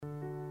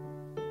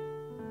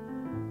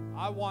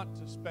I want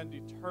to spend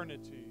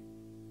eternity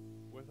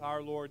with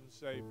our Lord and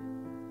Savior.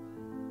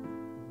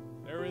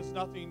 There is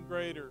nothing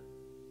greater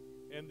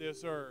in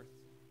this earth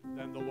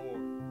than the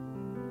Lord.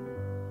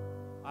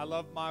 I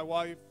love my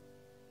wife,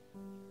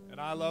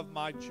 and I love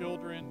my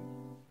children,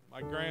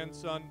 my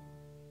grandson,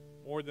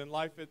 more than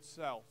life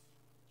itself.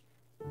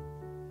 But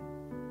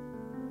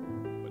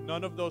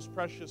none of those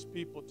precious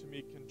people to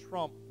me can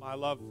trump my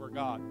love for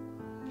God.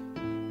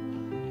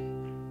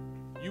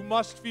 You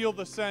must feel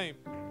the same.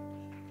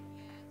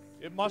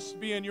 It must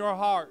be in your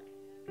heart.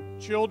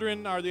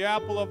 Children are the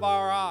apple of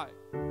our eye,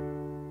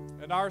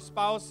 and our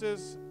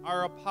spouses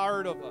are a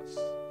part of us.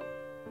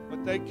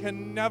 But they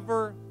can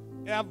never,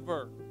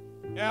 ever,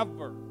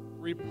 ever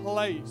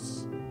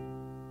replace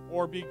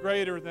or be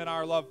greater than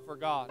our love for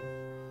God.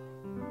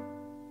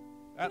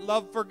 That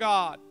love for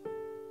God,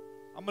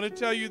 I'm going to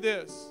tell you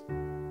this.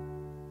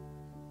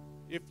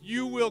 If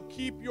you will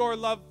keep your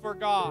love for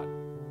God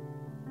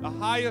the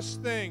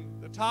highest thing,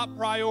 the top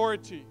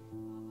priority,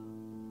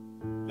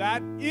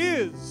 that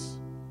is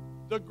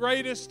the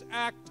greatest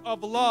act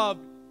of love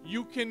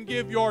you can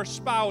give your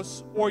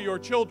spouse or your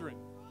children.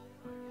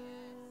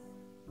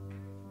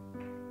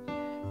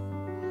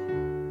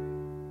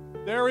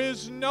 There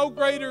is no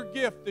greater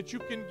gift that you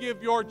can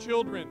give your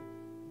children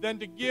than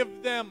to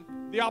give them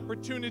the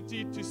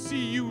opportunity to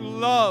see you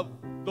love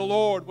the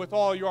Lord with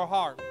all your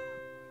heart.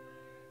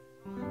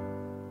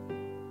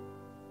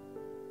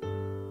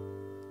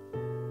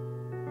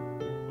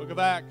 Book of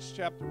Acts,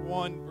 chapter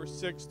 1, verse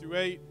 6 through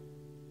 8.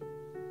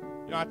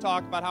 You know, I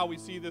talk about how we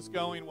see this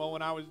going. Well,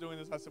 when I was doing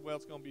this, I said, well,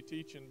 it's going to be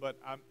teaching, but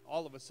I'm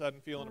all of a sudden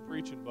feeling a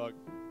preaching bug.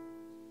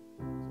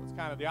 So it's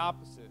kind of the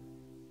opposite.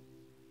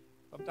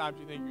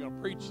 Sometimes you think you're going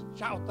to preach,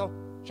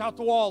 shout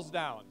the walls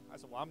down. I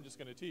said, well, I'm just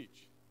going to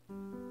teach.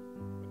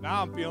 But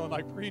now I'm feeling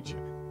like preaching.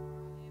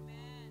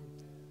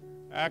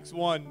 Amen. Acts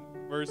 1,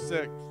 verse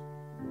 6.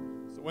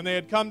 So when they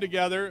had come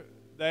together,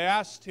 they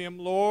asked him,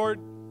 Lord,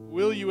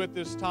 will you at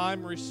this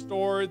time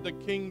restore the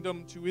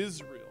kingdom to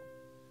Israel?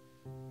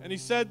 And he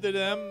said to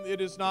them,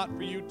 it is not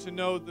for you to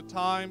know the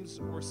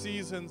times or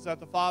seasons that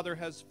the Father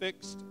has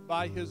fixed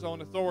by his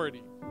own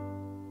authority.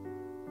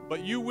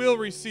 But you will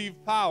receive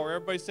power.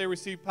 Everybody say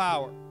receive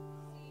power.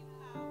 Receive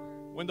power.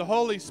 When the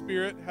Holy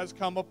Spirit has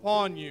come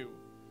upon you.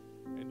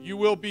 And you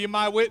will be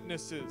my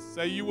witnesses.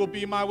 Say you will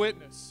be my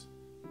witness.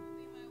 Be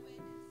my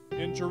witness.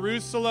 In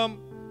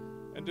Jerusalem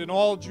and in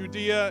all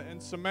Judea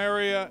and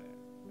Samaria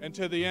and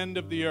to the end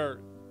of the earth.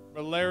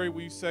 Brother Larry,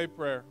 will you say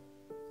prayer?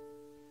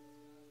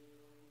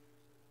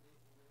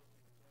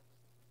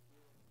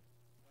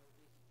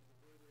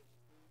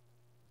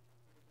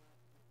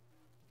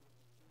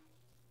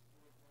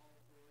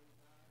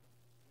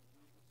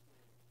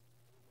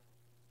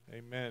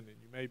 Amen. And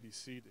you may be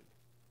seated.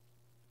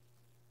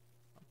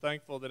 I'm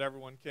thankful that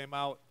everyone came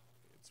out.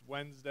 It's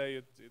Wednesday.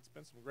 It's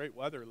been some great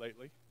weather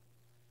lately.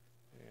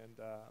 And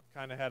I've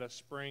kind of had a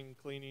spring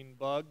cleaning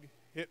bug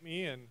hit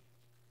me and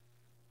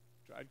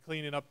tried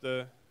cleaning up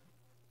the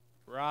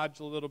garage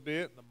a little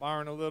bit and the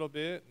barn a little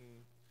bit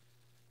and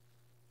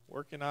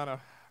working on a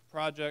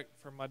project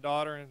for my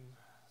daughter and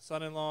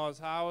son-in-law's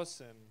house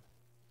and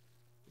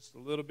just a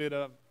little bit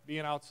of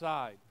being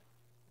outside.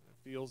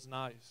 It feels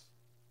nice.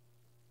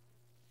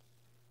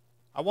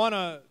 I want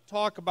to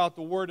talk about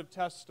the word of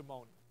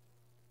testimony.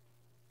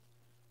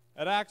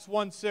 At Acts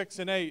 1, 6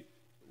 and 8,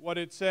 what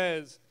it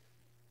says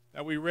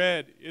that we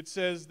read, it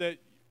says that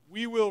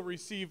we will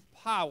receive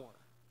power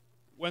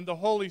when the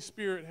Holy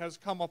Spirit has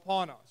come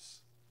upon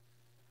us.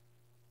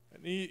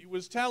 And he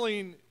was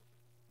telling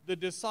the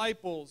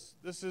disciples,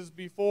 this is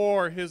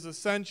before his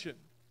ascension,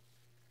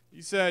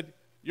 he said,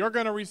 you're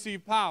going to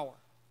receive power.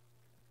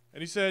 And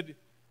he said,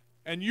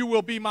 and you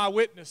will be my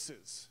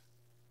witnesses.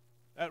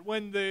 That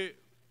when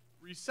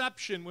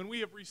we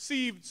have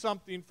received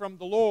something from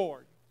the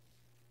Lord,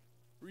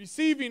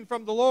 receiving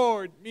from the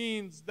Lord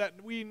means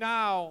that we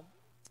now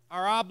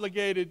are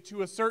obligated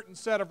to a certain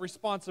set of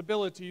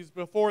responsibilities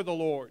before the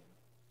Lord.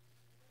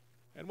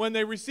 And when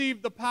they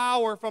received the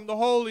power from the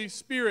Holy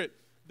Spirit,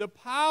 the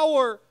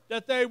power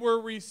that they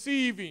were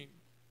receiving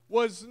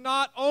was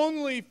not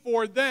only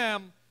for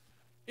them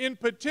in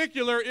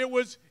particular, it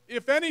was,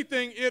 if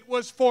anything, it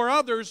was for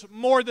others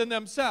more than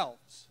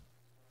themselves.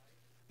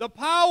 The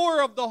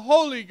power of the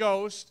Holy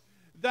Ghost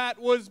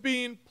that was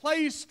being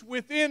placed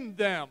within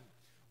them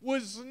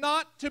was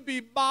not to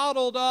be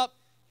bottled up,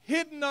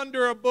 hidden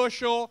under a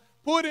bushel,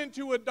 put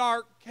into a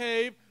dark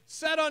cave,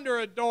 set under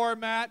a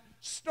doormat,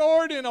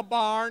 stored in a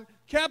barn,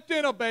 kept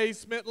in a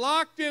basement,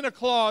 locked in a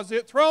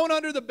closet, thrown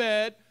under the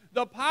bed.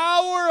 The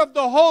power of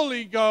the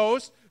Holy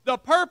Ghost, the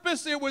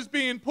purpose it was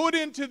being put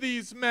into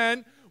these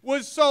men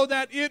was so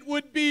that it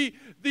would be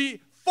the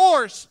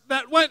force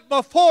that went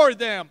before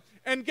them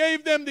and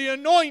gave them the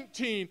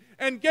anointing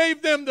and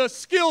gave them the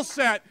skill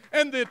set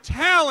and the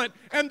talent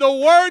and the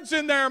words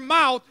in their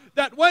mouth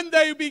that when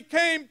they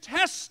became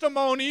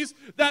testimonies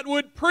that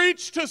would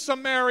preach to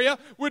Samaria,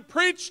 would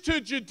preach to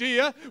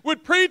Judea,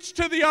 would preach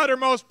to the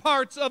uttermost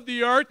parts of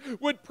the earth,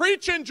 would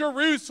preach in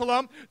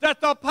Jerusalem,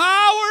 that the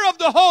power of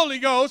the Holy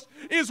Ghost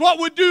is what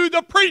would do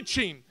the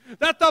preaching.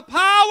 That the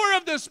power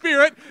of the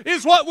Spirit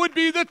is what would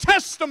be the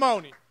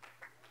testimony.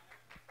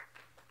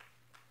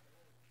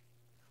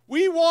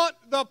 We want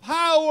the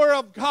power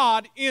of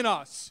God in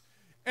us.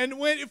 And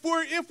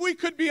if we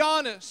could be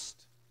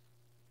honest,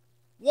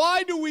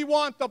 why do we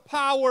want the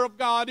power of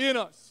God in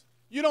us?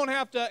 You don't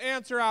have to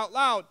answer out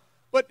loud,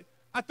 but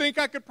I think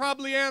I could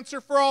probably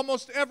answer for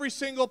almost every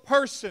single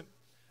person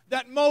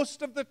that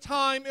most of the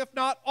time, if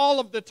not all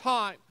of the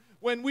time,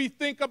 when we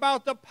think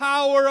about the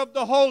power of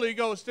the Holy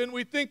Ghost and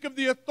we think of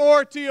the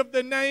authority of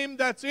the name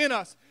that's in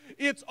us,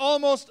 it's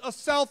almost a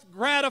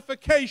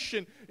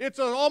self-gratification. It's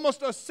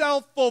almost a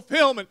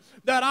self-fulfillment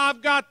that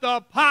I've got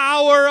the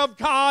power of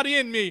God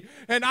in me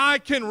and I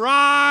can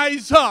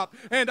rise up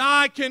and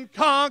I can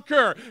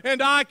conquer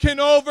and I can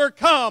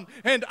overcome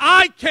and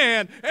I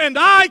can and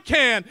I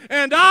can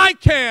and I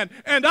can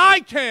and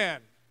I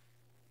can.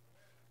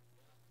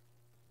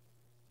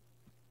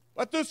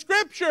 But the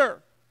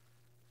Scripture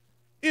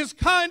is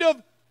kind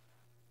of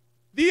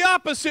the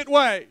opposite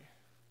way.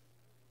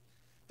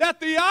 That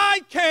the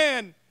I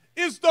can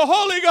is the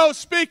Holy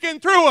Ghost speaking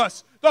through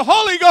us. The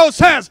Holy Ghost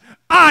says,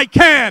 I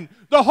can.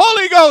 The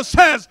Holy Ghost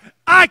says,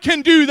 I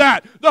can do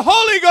that. The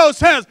Holy Ghost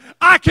says,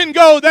 I can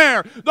go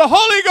there. The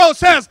Holy Ghost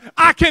says,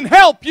 I can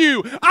help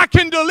you. I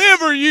can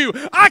deliver you.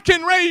 I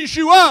can raise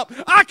you up.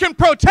 I can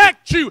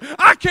protect you.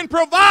 I can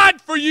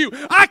provide for you.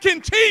 I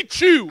can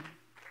teach you.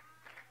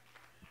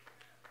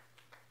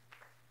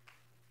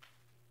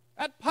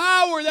 That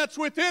power that's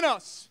within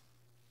us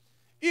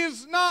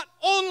is not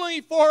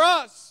only for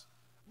us,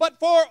 but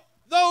for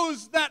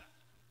those that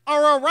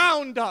are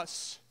around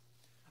us.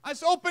 I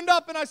opened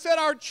up and I said,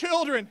 our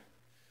children,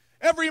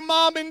 every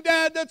mom and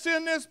dad that's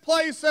in this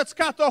place that's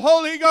got the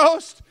Holy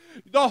Ghost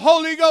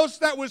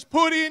that was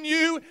put in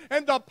you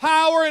and the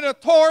power and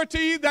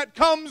authority that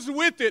comes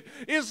with it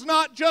is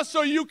not just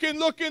so you can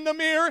look in the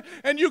mirror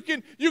and you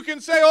can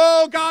say,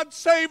 oh, God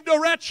saved a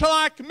wretch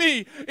like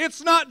me.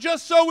 It's not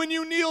just so when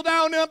you kneel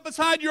down up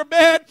beside your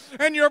bed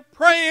and you're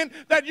praying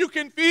that you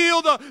can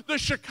feel the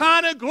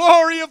Shekinah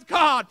glory of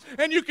God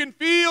and you can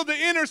feel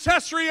the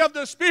intercessory of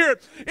the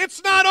Spirit.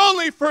 It's not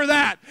only for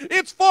that.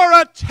 It's for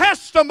a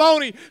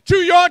testimony to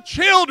your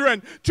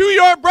children, to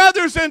your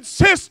brothers and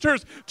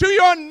sisters, to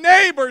your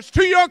neighbors,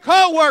 to your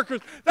co-workers,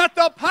 that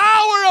the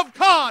power of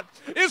God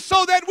is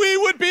so that we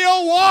would be a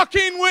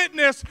walking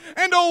witness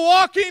and a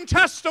walking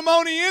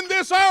testimony in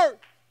this earth.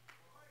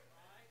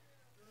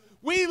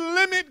 We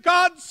limit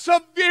God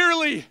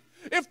severely.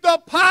 If the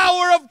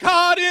power of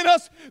God in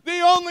us, the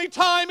only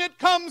time it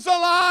comes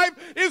alive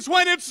is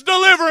when it's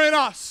delivering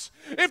us.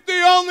 If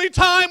the only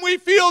time we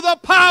feel the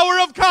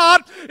power of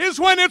God is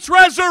when it's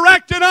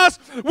resurrecting us,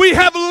 we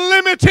have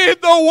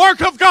limited the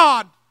work of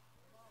God.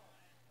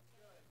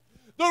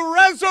 The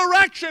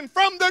resurrection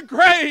from the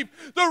grave,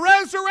 the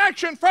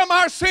resurrection from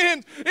our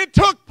sins, it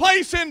took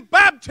place in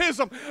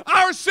baptism.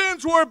 Our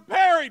sins were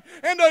buried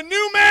and a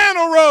new man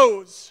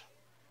arose.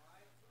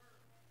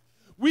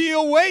 We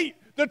await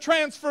the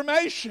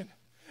transformation.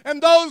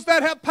 And those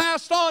that have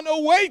passed on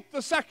await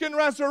the second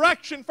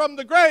resurrection from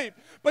the grave.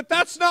 But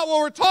that's not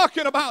what we're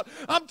talking about.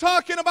 I'm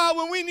talking about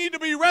when we need to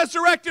be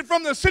resurrected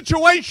from the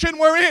situation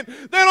we're in.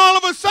 Then all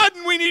of a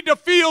sudden we need to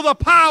feel the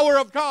power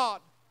of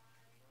God.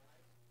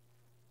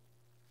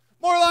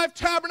 More Life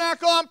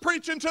Tabernacle, I'm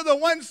preaching to the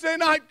Wednesday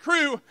night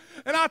crew,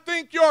 and I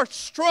think you're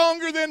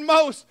stronger than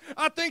most.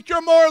 I think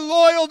you're more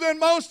loyal than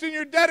most, and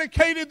you're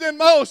dedicated than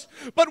most.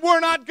 But we're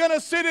not going to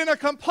sit in a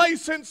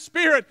complacent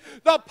spirit.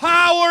 The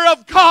power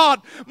of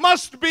God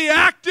must be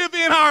active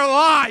in our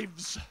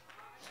lives.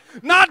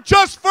 Not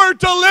just for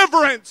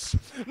deliverance,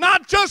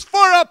 not just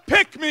for a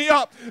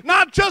pick-me-up,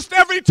 not just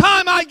every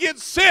time I get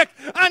sick,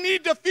 I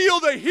need to feel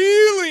the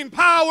healing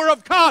power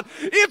of God.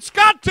 It's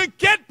got to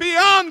get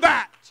beyond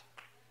that.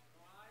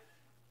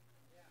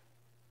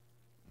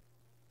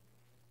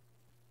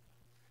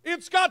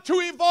 It's got to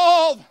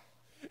evolve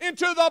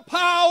into the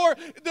power.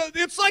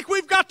 It's like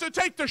we've got to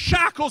take the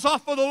shackles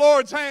off of the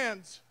Lord's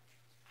hands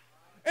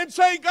and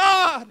say,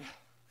 God,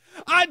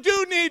 I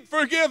do need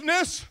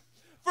forgiveness.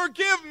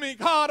 Forgive me,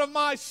 God, of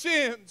my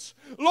sins.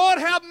 Lord,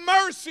 have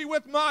mercy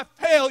with my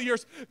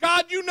failures.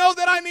 God, you know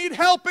that I need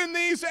help in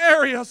these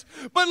areas.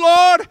 But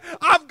Lord,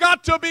 I've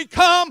got to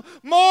become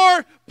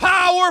more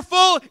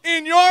powerful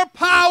in your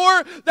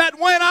power, that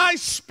when I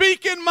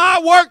speak in my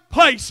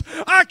workplace,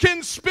 I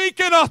can speak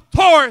in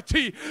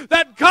authority.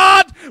 That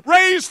God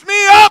raised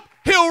me up,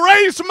 He'll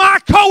raise my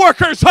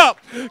coworkers up.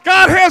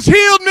 God has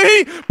healed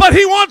me, but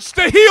He wants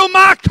to heal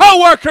my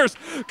coworkers.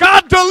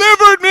 God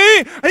delivered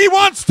me, He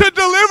wants to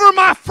deliver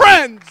my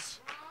friends.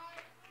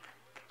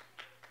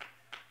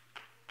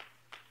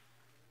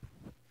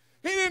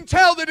 He didn't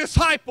tell the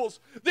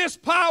disciples, this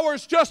power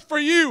is just for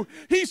you.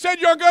 He said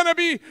you're going to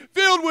be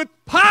filled with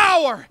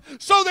power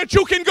so that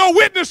you can go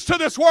witness to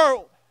this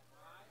world.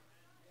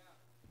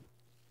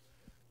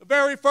 The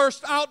very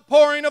first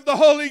outpouring of the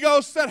Holy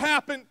Ghost that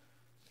happened,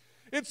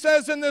 it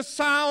says, in the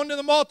sound and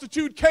the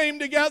multitude came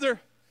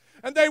together,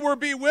 and they were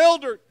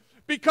bewildered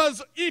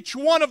because each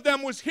one of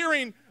them was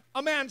hearing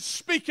a man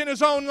speak in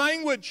his own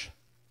language.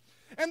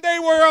 And they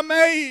were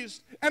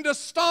amazed and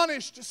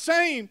astonished,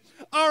 saying,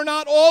 Are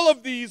not all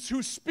of these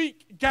who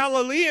speak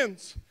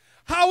Galileans?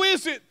 How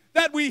is it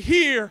that we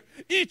hear,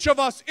 each of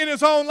us in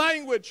his own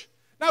language?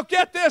 Now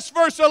get this,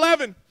 verse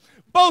 11.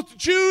 Both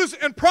Jews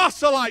and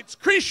proselytes,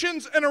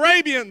 Cretians and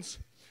Arabians,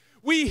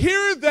 we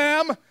hear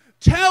them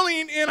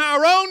telling in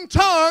our own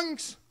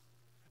tongues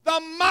the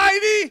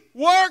mighty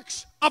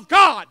works of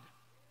God.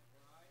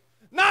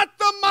 Not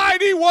the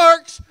mighty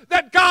works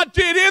that God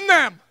did in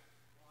them.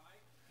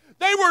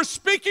 They were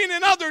speaking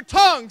in other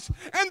tongues,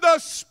 and the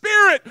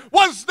Spirit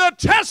was the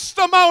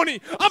testimony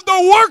of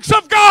the works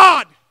of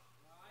God.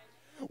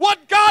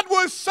 What God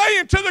was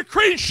saying to the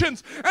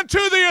Cretians and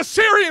to the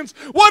Assyrians,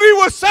 what he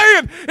was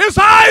saying is,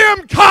 I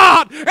am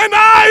God, and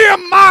I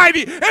am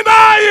mighty, and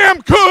I am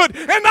good,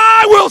 and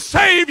I will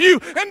save you,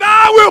 and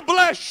I will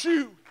bless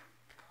you.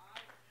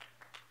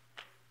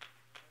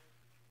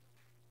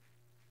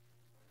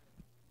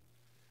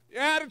 The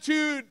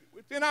attitude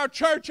within our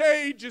church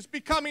age is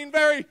becoming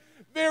very,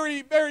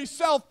 very, very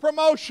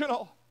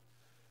self-promotional.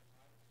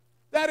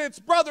 That it's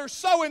Brother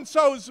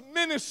so-and-so's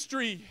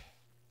ministry.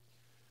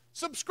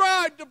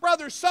 Subscribe to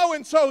Brother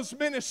so-and-so's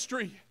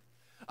ministry.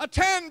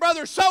 Attend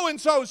Brother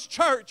so-and-so's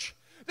church.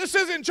 This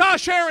isn't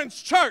Josh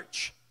Aaron's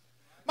church.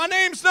 My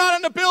name's not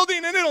on the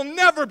building, and it'll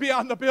never be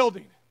on the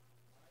building.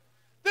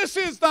 This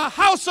is the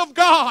house of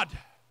God.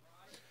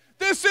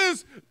 This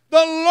is the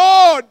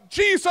Lord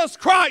Jesus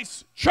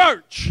Christ's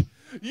church.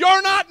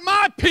 You're not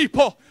my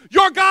people.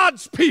 You're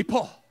God's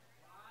people.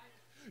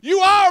 You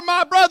are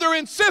my brother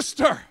and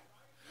sister,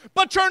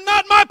 but you're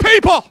not my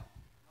people.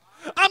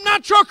 I'm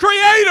not your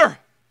creator.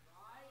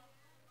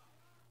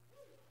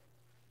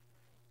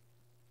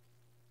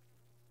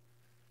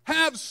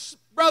 Have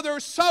Brother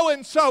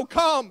so-and-so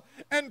come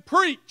and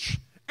preach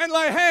and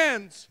lay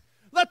hands.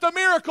 Let the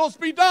miracles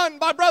be done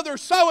by Brother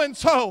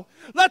so-and-so.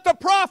 Let the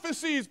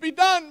prophecies be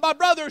done by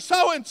Brother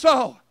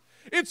so-and-so.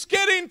 It's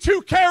getting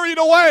too carried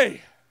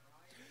away.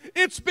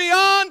 It's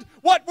beyond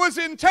what was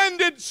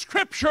intended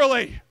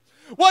scripturally.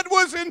 What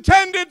was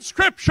intended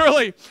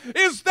scripturally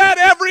is that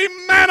every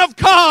man of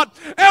God,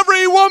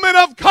 every woman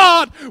of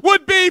God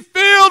would be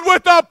filled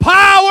with the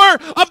power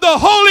of the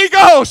Holy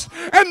Ghost,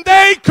 and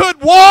they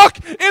could walk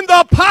in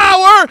the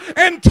power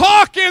and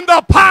talk in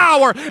the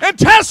power and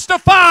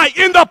testify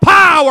in the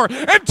power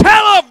and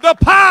tell of the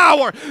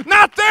power,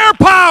 not their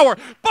power,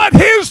 but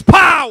His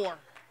power.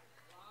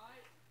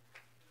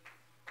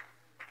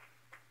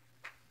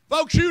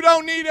 Folks, you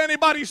don't need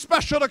anybody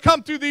special to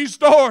come through these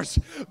doors.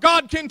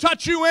 God can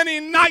touch you any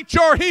night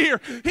you're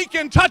here. He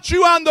can touch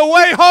you on the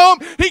way home.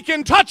 He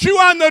can touch you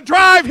on the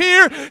drive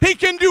here. He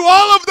can do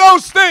all of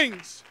those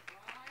things.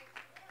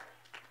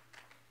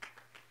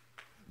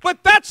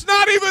 But that's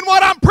not even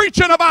what I'm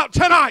preaching about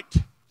tonight.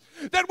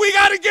 That we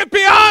got to get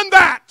beyond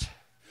that.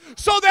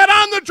 So that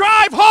on the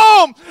drive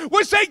home,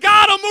 we say,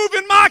 God will move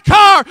in my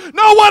car.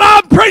 No, what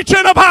I'm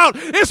preaching about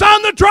is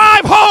on the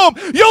drive home,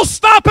 you'll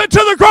stop into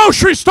the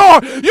grocery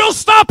store, you'll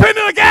stop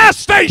into the gas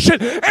station,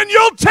 and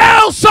you'll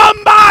tell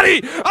somebody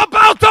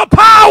about the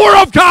power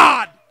of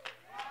God.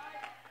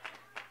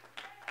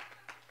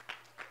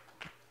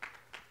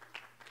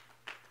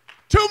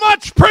 Too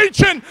much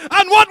preaching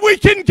on what we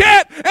can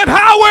get and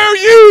how we're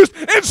used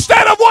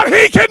instead of what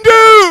He can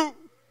do.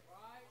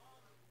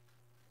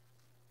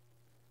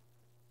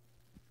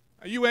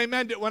 You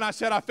amened it when I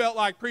said I felt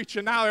like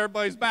preaching. Now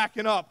everybody's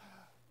backing up.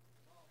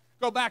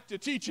 Go back to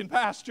teaching,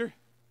 Pastor.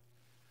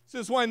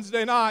 This is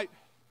Wednesday night.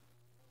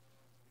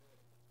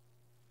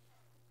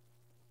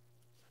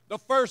 The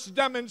first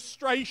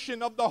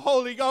demonstration of the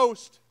Holy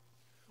Ghost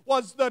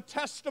was the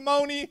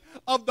testimony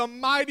of the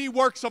mighty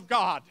works of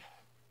God.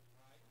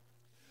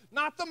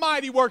 Not the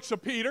mighty works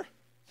of Peter.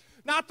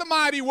 Not the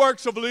mighty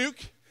works of Luke.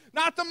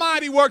 Not the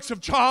mighty works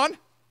of John.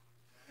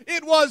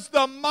 It was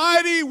the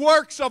mighty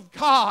works of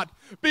God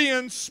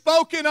being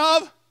spoken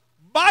of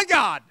by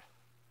God.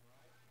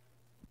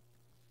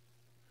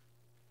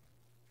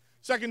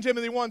 2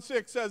 Timothy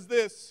 1:6 says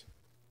this,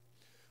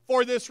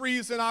 For this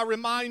reason I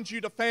remind you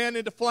to fan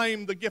into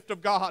flame the gift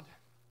of God,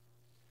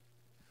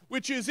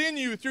 which is in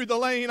you through the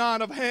laying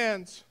on of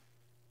hands.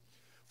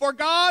 For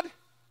God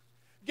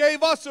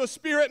gave us a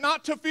spirit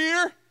not to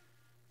fear,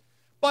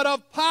 but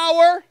of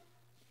power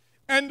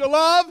and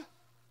love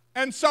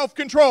and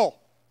self-control.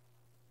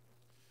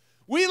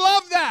 We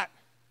love that.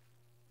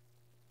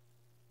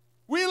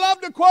 We love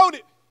to quote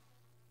it.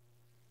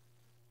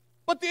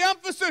 But the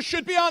emphasis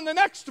should be on the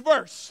next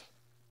verse.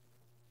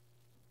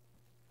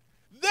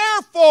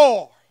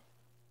 Therefore,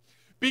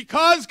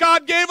 because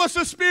God gave us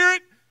a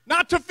spirit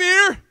not to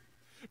fear,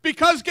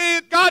 because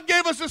God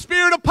gave us a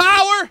spirit of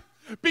power,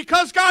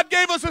 because God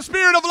gave us a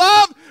spirit of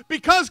love,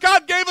 because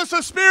God gave us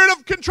a spirit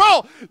of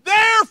control.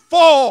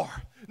 Therefore,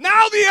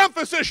 now the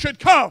emphasis should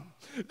come.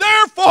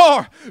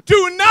 Therefore,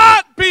 do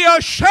not be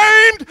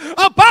ashamed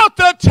about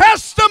the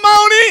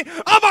testimony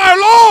of our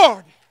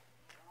Lord.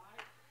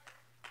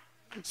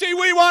 See,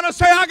 we want to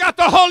say, I got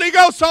the Holy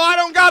Ghost, so I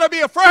don't got to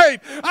be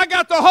afraid. I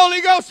got the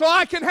Holy Ghost, so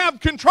I can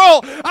have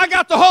control. I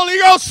got the Holy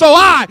Ghost, so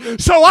I.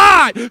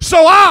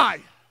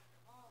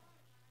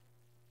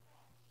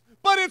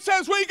 it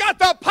says we got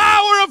the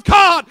power of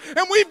God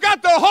and we've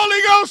got the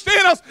Holy Ghost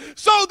in us.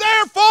 So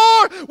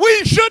therefore,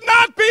 we should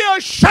not be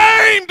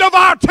ashamed of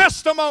our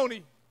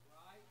testimony.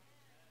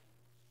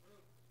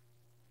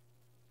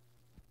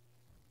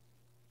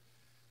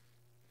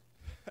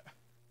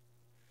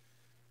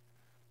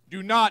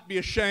 Do not be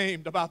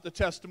ashamed about the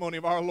testimony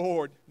of our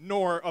Lord,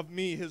 nor of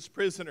me, his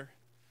prisoner,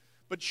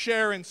 but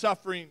share in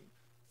suffering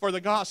for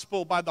the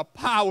gospel by the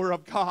power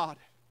of God,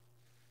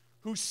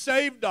 who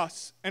saved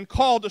us and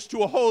called us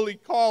to a holy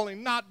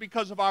calling, not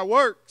because of our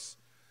works,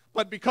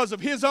 but because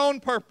of his own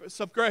purpose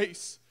of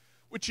grace,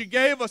 which he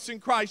gave us in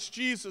Christ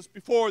Jesus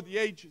before the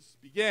ages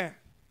began.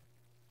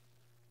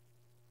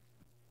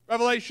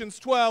 Revelations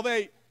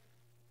 12:8.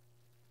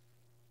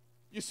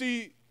 You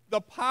see,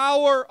 the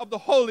power of the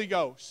Holy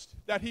Ghost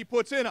that he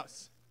puts in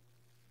us.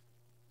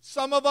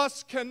 Some of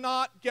us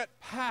cannot get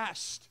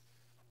past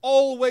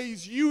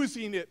always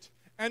using it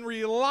and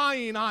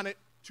relying on it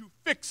to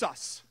fix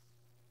us.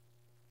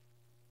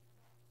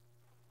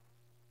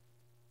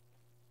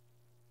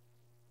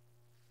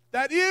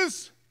 That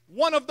is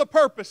one of the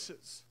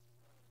purposes,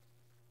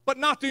 but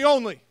not the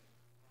only.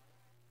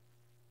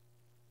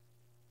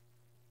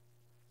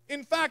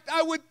 In fact,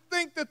 I would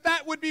think that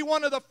that would be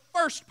one of the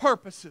first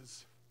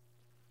purposes.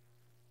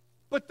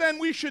 But then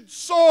we should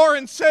soar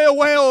and sail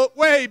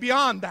way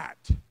beyond that.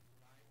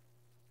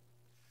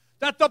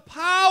 That the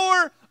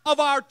power of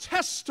our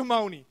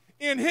testimony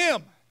in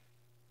him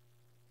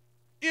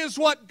is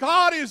what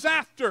God is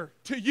after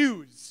to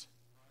use.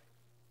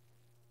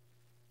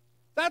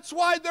 That's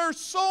why there's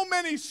so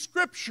many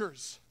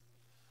scriptures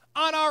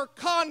on our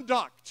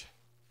conduct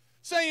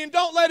saying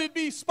don't let it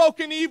be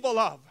spoken evil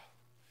of.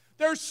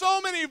 There's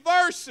so many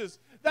verses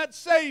that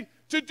say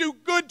to do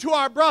good to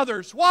our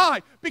brothers.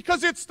 Why?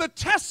 Because it's the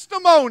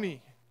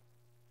testimony.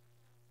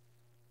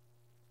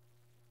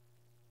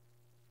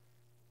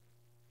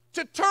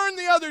 To turn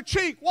the other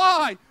cheek.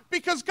 Why?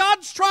 Because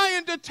God's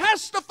trying to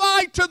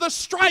testify to the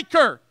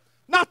striker,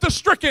 not the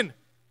stricken.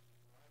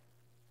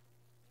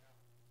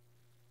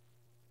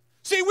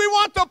 See, we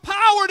want the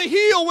power to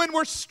heal when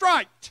we're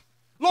striked.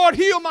 Lord,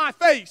 heal my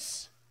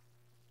face.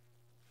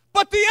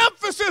 But the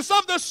emphasis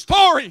of the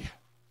story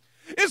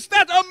is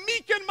that a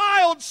meek and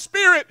mild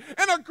spirit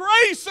and a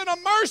grace and a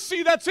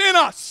mercy that's in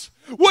us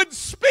would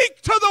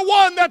speak to the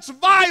one that's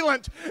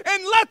violent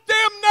and let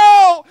them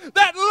know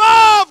that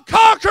love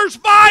conquers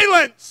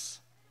violence.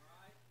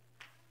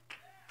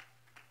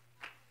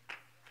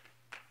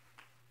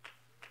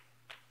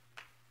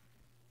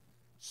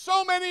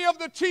 So many of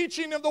the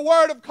teaching of the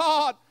Word of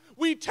God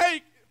we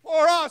take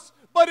for us,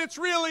 but it's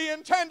really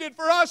intended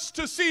for us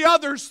to see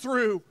others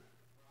through.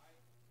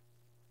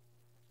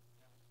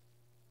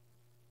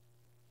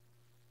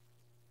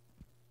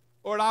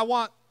 Lord, I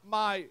want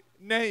my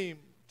name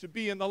to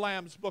be in the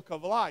Lamb's Book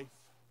of Life.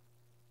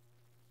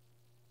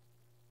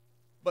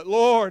 But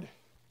Lord,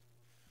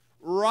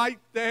 right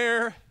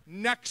there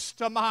next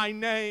to my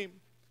name,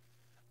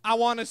 I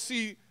want to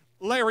see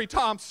Larry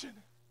Thompson.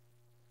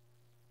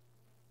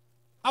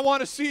 I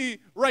want to see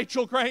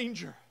Rachel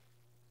Granger.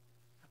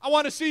 I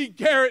want to see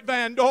Garrett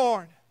Van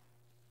Dorn.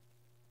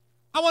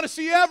 I want to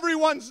see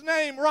everyone's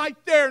name right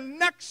there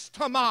next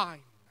to mine.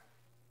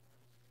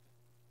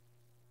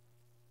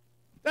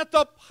 That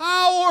the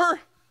power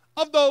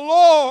of the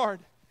Lord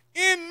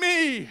in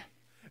me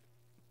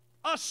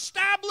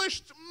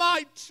established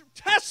my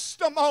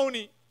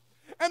testimony.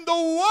 And the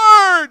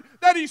word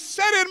that he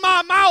said in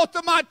my mouth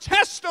of my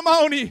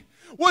testimony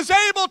was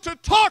able to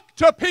talk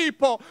to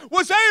people,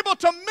 was able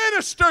to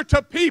minister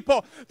to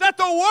people. That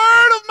the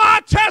word of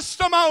my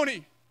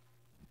testimony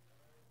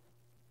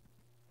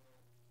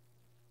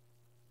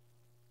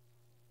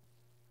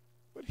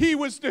but he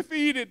was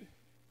defeated.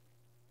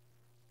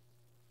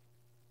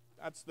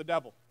 That's the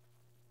devil.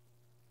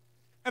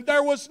 And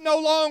there was no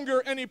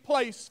longer any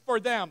place for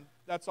them,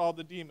 that's all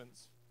the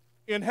demons,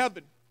 in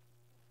heaven.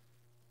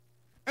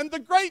 And the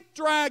great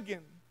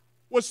dragon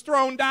was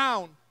thrown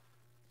down,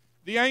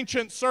 the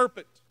ancient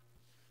serpent,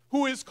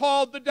 who is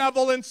called the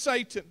devil and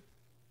Satan.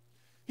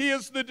 He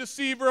is the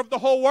deceiver of the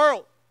whole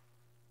world.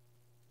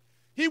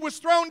 He was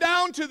thrown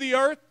down to the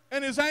earth,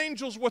 and his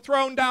angels were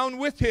thrown down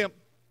with him.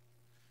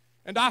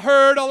 And I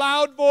heard a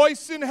loud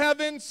voice in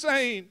heaven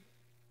saying,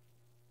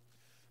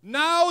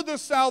 now the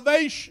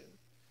salvation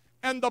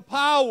and the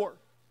power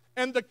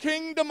and the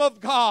kingdom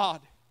of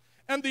God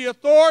and the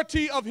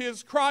authority of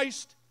his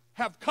Christ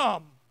have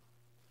come.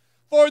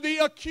 For the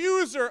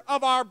accuser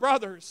of our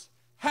brothers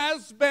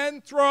has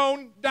been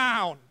thrown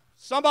down.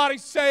 Somebody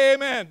say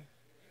amen. Amen.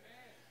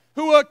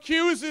 Who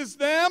accuses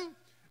them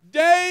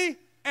day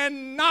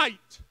and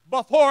night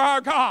before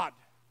our God.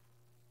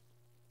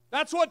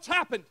 That's what's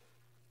happened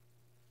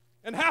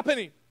and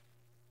happening.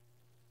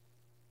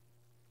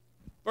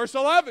 Verse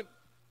 11.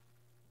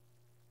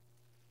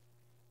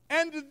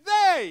 And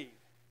they,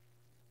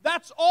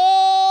 that's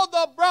all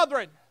the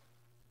brethren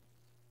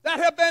that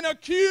have been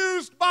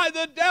accused by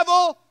the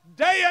devil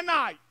day and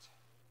night,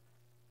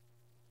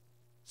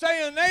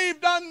 saying they've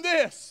done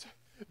this,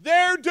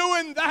 they're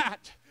doing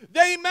that,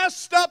 they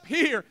messed up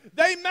here,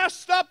 they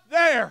messed up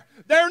there,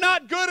 They're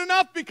not good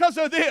enough because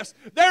of this.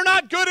 They're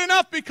not good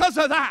enough because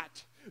of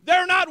that.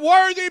 They're not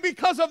worthy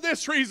because of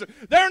this reason.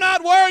 They're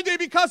not worthy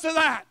because of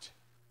that.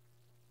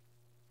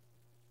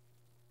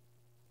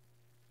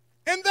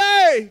 And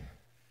they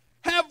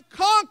have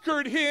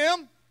conquered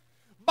him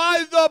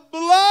by the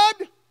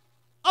blood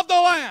of the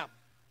Lamb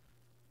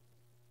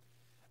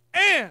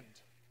and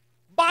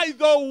by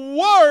the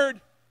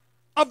word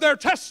of their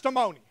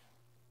testimony.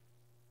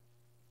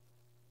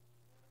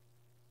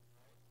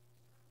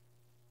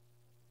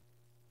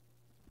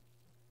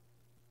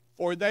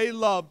 For they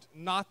loved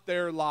not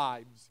their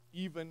lives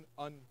even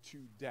unto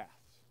death.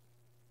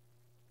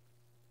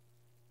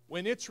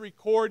 When it's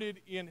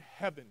recorded in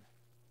heaven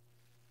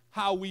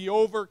how we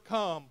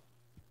overcome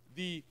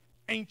the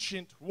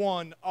ancient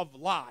one of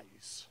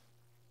lies,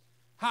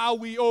 how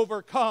we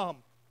overcome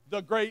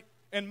the great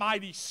and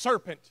mighty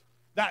serpent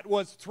that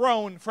was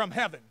thrown from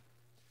heaven,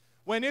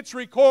 when it's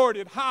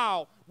recorded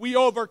how we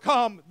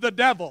overcome the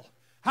devil,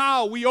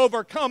 how we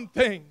overcome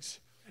things,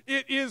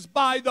 it is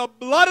by the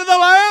blood of the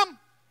Lamb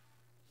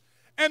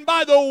and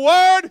by the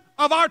word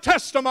of our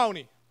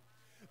testimony.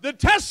 The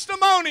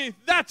testimony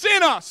that's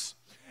in us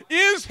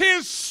is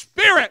His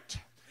Spirit.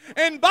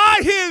 And by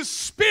His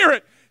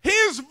Spirit,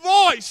 His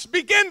voice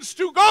begins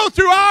to go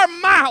through our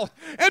mouth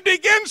and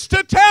begins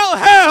to tell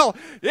hell,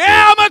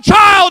 yeah, I'm a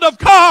child of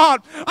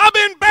God. I've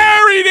been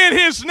buried in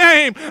His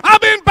name.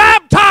 I've been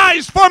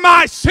baptized for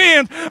my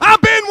sins.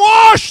 I've been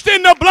washed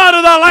in the blood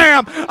of the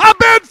Lamb. I've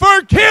been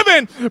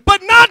forgiven.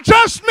 But not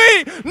just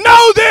me.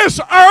 Know this,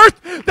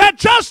 earth, that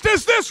just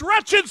as this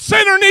wretched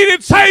sinner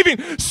needed saving,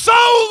 so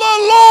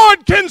the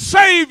Lord can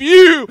save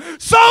you.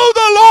 So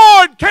the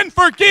Lord can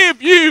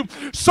forgive you.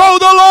 So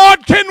the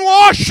Lord can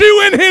wash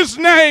you in His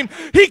name.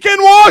 He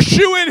can wash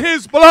you in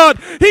His blood.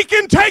 He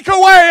can take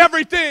away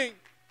everything.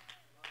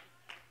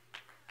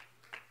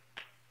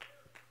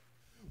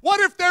 What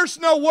if there's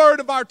no word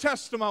of our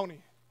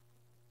testimony?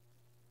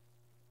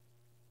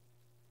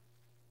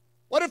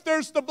 What if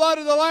there's the blood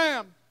of the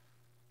Lamb,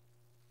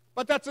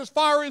 but that's as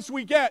far as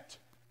we get?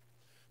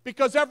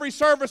 Because every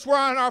service we're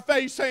on our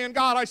face saying,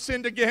 God, I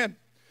sinned again.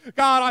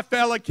 God, I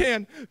fell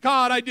again.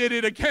 God, I did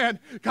it again.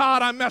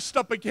 God, I messed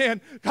up again.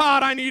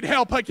 God, I need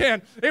help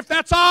again. If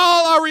that's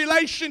all our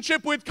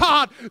relationship with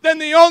God, then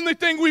the only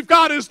thing we've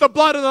got is the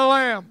blood of the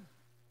Lamb.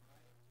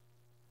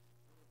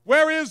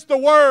 Where is the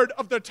word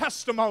of the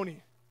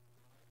testimony?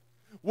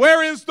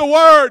 Where is the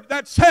word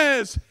that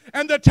says,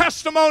 and the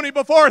testimony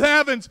before the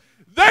heavens,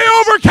 they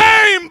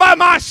overcame by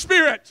my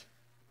Spirit?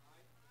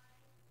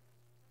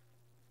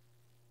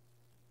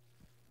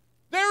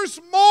 There's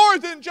more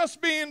than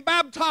just being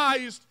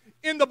baptized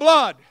in the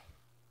blood.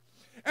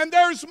 And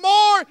there's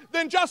more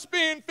than just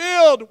being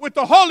filled with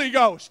the Holy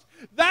Ghost.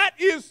 That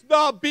is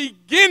the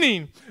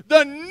beginning,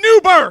 the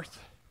new birth.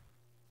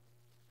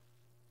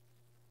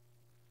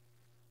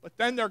 But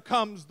then there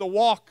comes the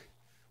walk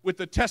with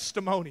the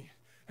testimony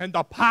and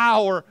the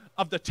power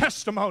of the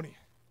testimony.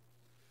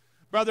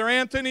 Brother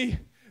Anthony,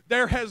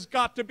 there has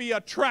got to be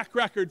a track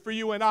record for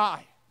you and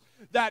I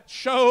that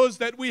shows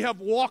that we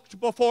have walked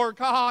before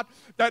God,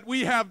 that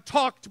we have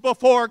talked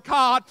before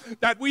God,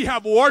 that we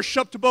have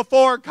worshiped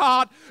before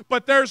God.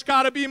 But there's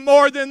got to be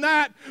more than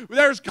that.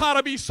 There's got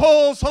to be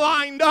souls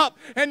lined up.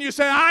 And you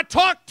say, I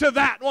talked to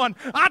that one.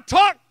 I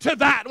talked to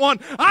that one.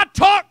 I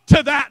talked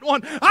to that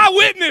one. I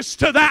witnessed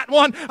to that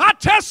one. I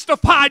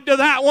testified to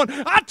that one.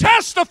 I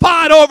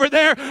testified over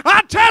there.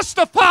 I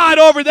testified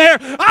over there.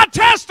 I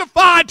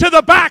testified to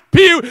the back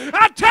pew.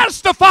 I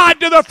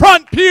testified to the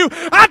front pew.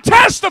 I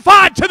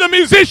testified to the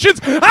musicians.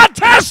 I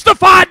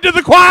testified to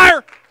the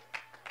choir.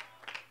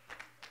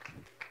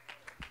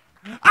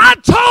 I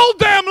told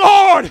them,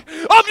 Lord,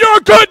 of your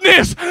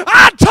goodness.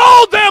 I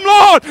told them,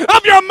 Lord,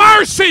 of your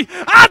mercy.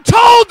 I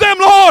told them,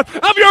 Lord,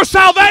 of your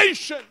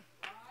salvation.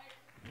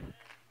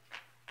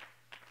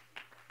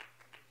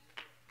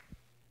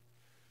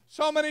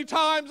 So many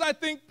times I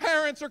think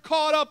parents are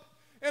caught up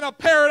in a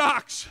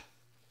paradox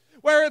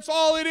where it's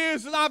all it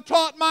is I've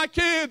taught my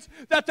kids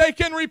that they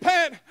can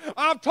repent.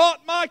 I've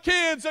taught my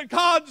kids that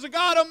God's a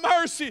God of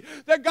mercy,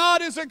 that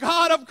God is a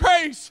God of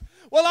grace.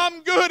 Well,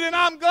 I'm good and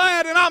I'm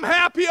glad and I'm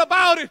happy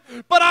about it,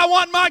 but I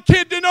want my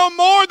kid to know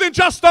more than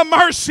just the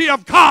mercy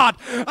of God.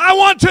 I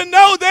want to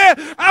know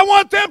that. I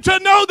want them to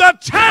know the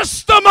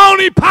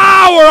testimony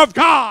power of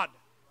God.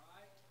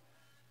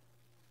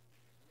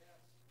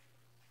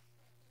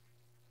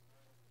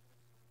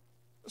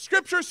 The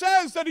Scripture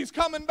says that He's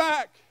coming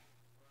back.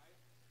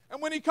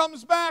 And when He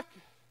comes back,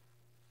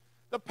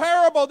 the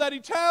parable that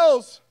He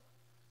tells,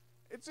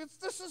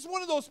 this is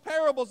one of those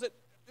parables that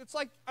it's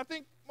like, I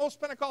think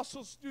most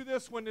Pentecostals do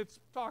this when it's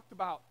talked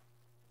about.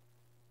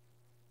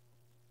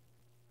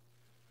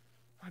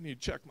 I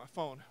need to check my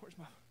phone. Where's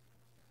my...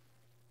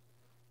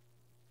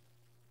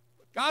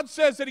 God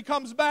says that He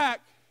comes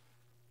back,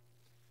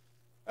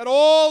 and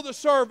all the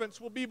servants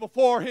will be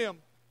before Him.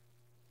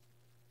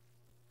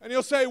 And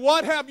He'll say,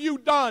 what have you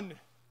done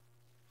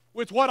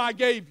with what I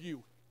gave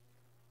you?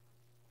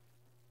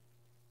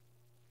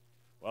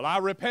 Well, I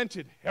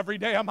repented every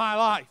day of my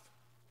life.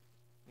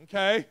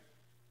 Okay?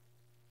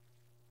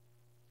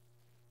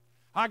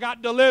 I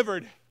got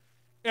delivered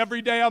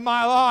every day of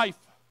my life.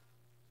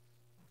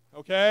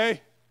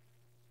 Okay?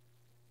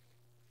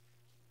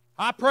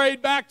 I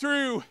prayed back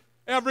through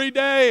every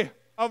day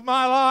of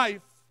my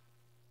life.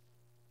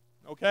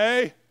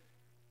 Okay?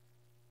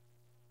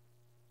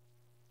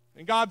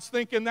 And God's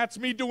thinking, that's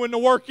me doing the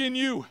work in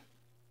you.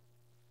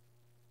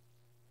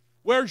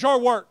 Where's your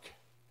work?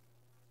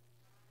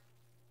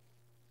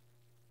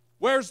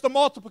 Where's the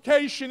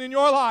multiplication in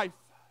your life?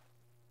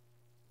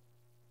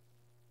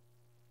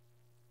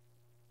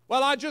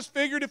 Well, I just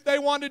figured if they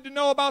wanted to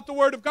know about the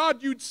Word of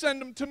God, you'd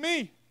send them to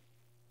me.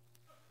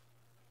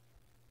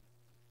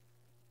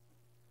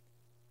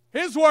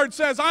 His Word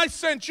says, I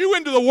sent you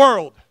into the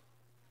world.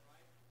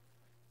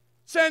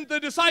 Send the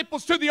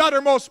disciples to the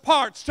uttermost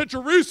parts, to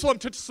Jerusalem,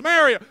 to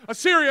Samaria,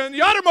 Assyria, and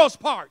the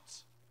uttermost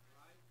parts.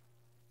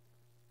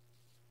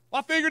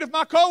 Well, I figured if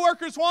my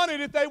co-workers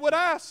wanted it, they would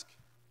ask.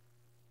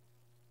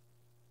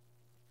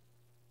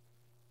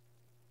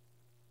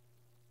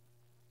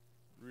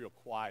 Real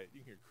quiet.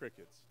 You can hear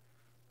crickets.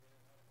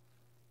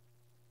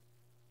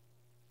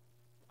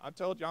 I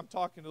told you, I'm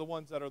talking to the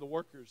ones that are the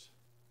workers.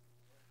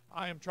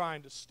 I am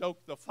trying to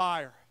stoke the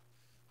fire.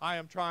 I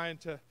am trying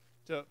to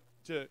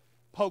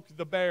poke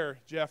the bear,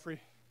 Jeffrey.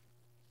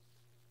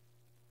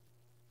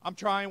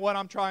 What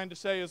I'm trying to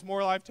say is,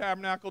 More Life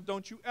Tabernacle,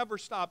 don't you ever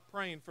stop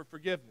praying for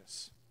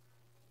forgiveness.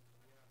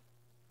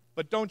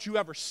 But don't you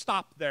ever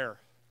stop there.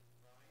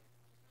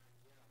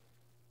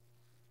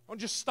 Don't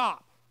just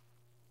stop.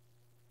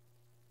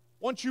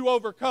 Once you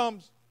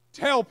overcome,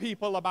 tell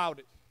people about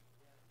it.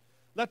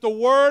 Let the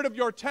word of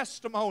your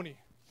testimony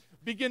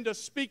begin to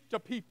speak to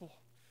people.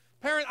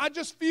 Parent, I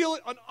just feel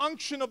an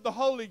unction of the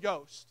Holy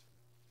Ghost.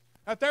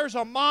 That there's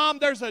a mom,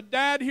 there's a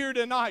dad here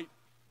tonight.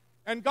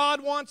 And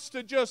God wants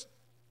to just,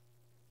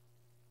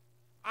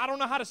 I don't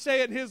know how to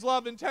say it in His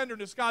love and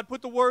tenderness. God,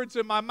 put the words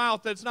in my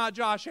mouth that's not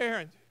Josh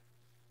Aaron.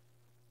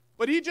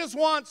 But He just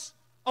wants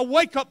a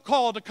wake-up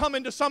call to come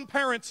into some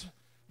parent's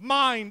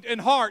mind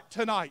and heart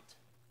tonight.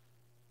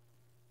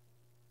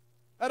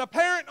 That a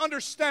parent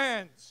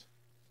understands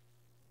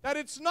that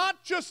it's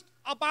not just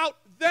about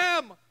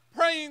them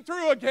praying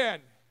through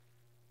again,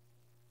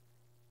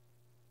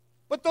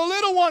 but the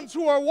little ones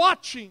who are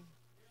watching,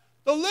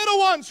 the little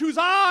ones whose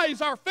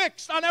eyes are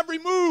fixed on every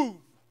move.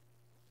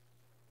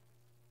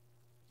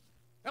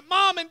 That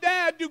mom and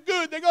dad do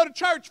good. They go to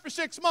church for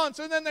 6 months,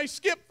 and then they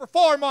skip for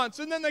 4 months,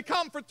 and then they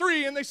come for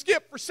 3, and they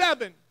skip for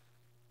 7.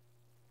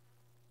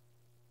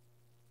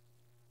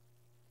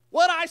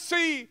 What I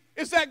see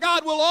is that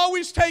God will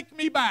always take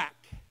me back.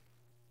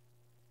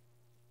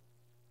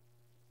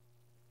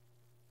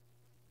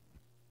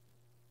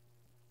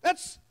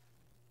 That's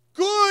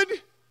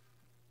good,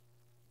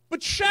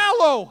 but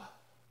shallow.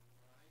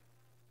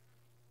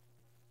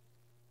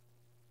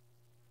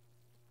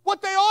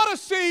 What they ought to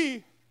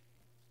see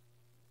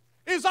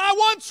is I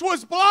once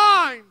was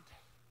blind,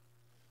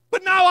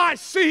 but now I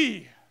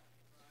see.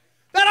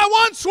 That I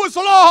once was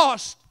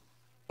lost,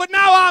 but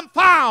now I'm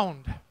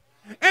found.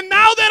 And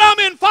now that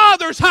I'm in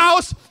Father's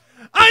house,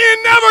 I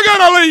ain't never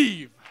going to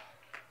leave.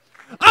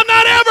 I'm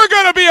not ever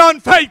going to be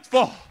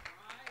unfaithful.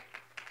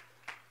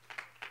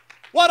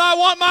 What I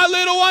want my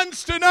little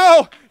ones to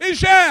know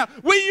is, yeah,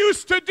 we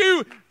used to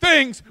do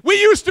things.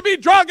 We used to be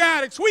drug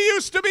addicts. We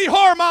used to be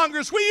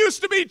whoremongers. We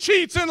used to be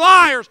cheats and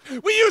liars.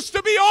 We used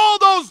to be all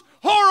those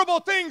horrible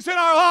things in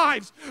our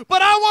lives.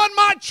 But I want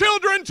my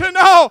children to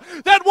know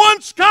that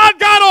once God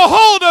got a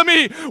hold of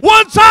me,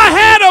 once I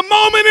had a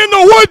moment in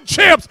the wood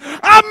chips,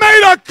 I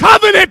made a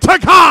covenant to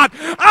God.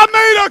 I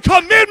made a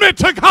commitment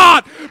to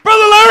God.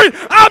 Brother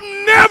Larry,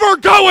 I'm never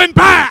going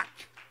back.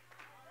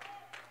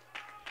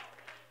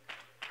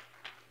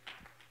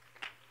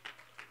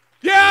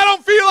 Yeah, I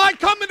don't feel like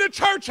coming to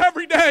church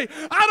every day.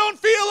 I don't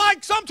feel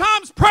like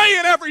sometimes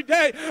praying every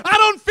day. I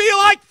don't feel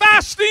like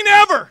fasting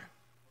ever.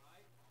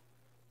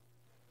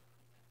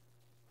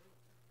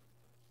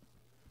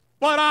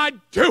 But I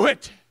do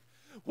it.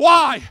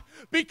 Why?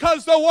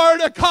 Because the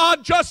Word of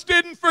God just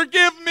didn't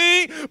forgive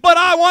me, but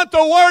I want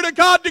the Word of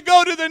God to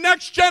go to the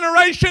next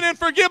generation and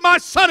forgive my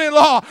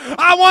son-in-law.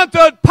 I want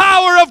the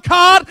power of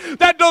God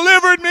that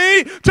delivered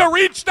me to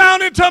reach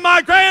down into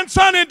my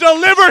grandson and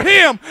deliver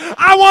him.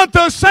 I want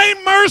the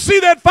same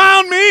mercy that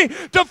found me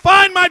to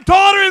find my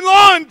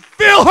daughter-in-law and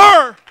fill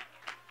her.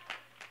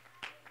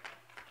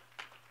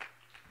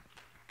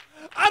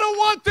 I don't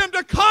want them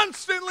to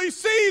constantly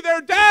see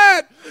their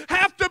dad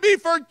have to be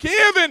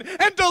forgiven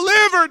and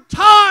delivered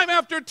time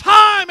after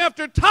time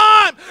after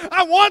time.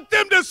 I want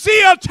them to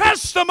see a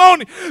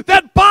testimony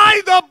that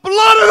by the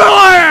blood of the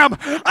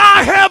Lamb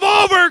I have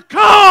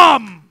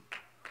overcome.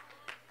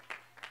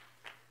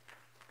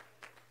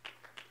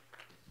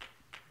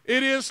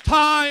 It is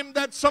time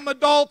that some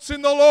adults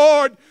in the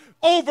Lord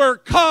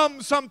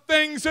overcome some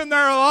things in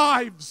their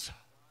lives.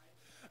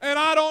 And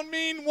I don't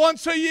mean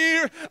once a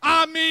year,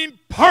 I mean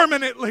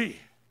permanently.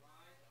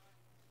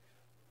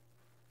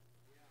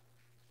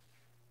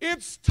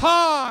 It's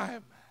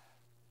time.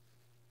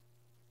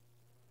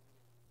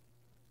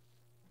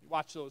 You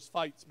watch those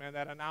fights, man,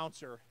 that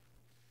announcer.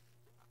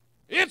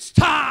 It's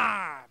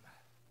time.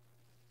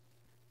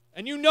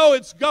 and you know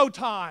it's go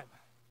time.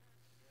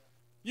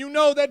 You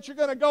know that you're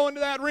going to go into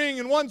that ring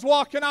and one's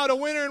walking out a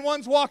winner and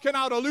one's walking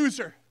out a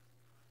loser.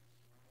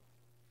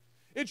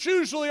 It's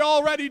usually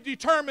already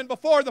determined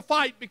before the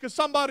fight because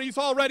somebody's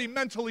already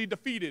mentally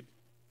defeated.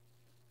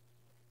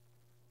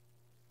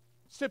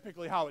 It's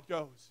typically how it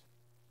goes.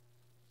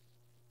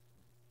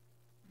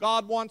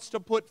 God wants to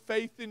put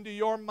faith into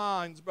your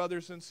minds,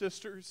 brothers and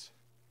sisters,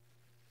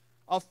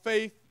 a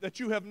faith that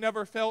you have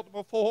never felt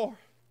before,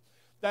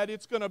 that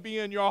it's going to be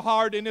in your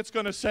heart and it's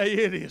going to say,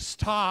 it is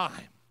time.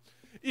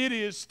 It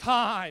is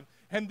time.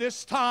 And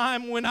this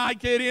time when I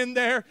get in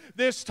there,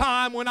 this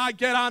time when I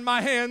get on my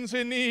hands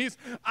and knees,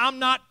 I'm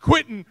not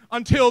quitting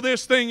until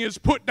this thing is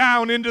put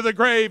down into the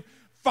grave.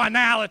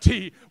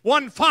 Finality,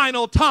 one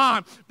final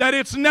time, that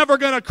it's never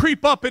going to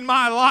creep up in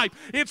my life.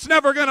 It's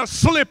never going to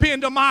slip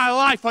into my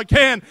life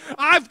again.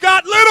 I've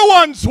got little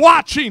ones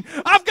watching.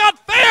 I've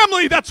got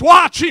family that's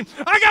watching.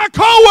 I got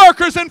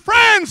co-workers and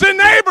friends and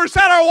neighbors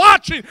that are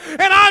watching.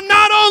 And I'm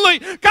not only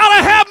got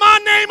to have my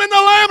name in the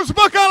Lamb's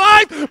Book of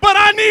Life, but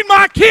I need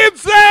my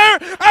kids there.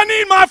 I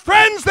need my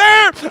friends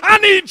there. I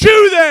need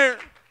you there.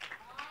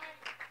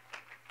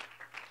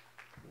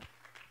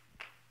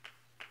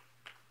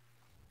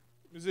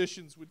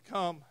 Musicians would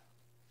come.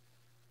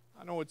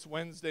 I know it's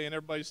Wednesday and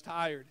everybody's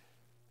tired,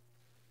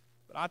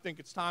 but I think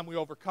it's time we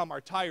overcome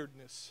our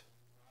tiredness.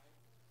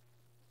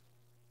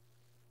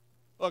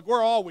 Look,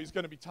 we're always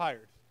going to be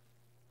tired.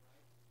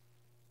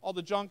 All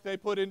the junk they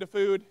put into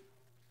food,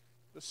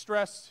 the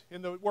stress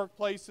in the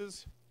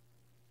workplaces,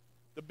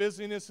 the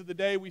busyness of the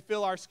day, we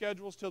fill our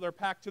schedules till they're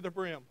packed to the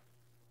brim.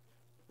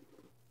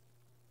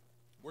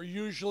 We're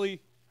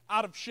usually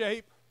out of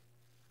shape,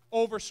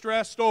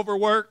 overstressed,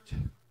 overworked,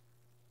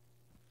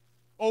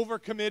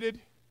 overcommitted,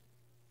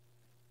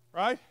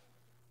 right?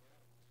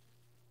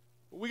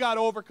 But we got to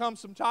overcome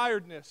some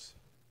tiredness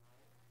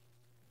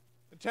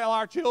and tell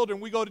our children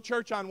we go to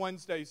church on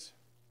Wednesdays,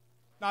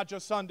 not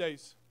just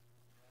Sundays.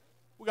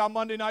 We got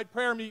Monday night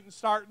prayer meetings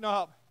starting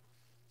up.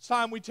 It's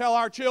time we tell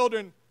our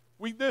children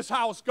this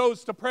house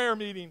goes to prayer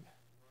meeting.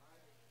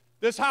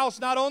 This house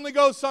not only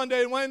goes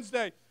Sunday and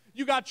Wednesday.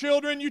 You got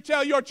children, you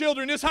tell your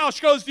children this house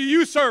goes to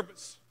youth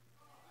service.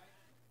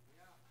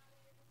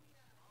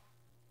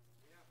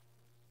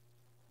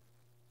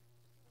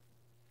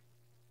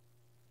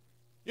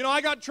 You know,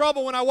 I got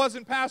trouble when I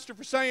wasn't pastor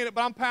for saying it,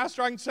 but I'm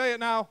pastor, I can say it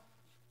now.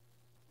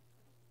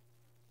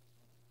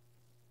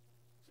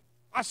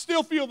 I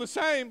still feel the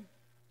same,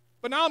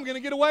 but now I'm going to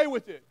get away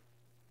with it.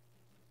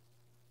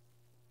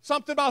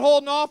 Something about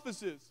holding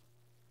offices.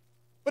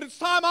 But it's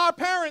time our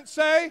parents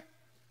say,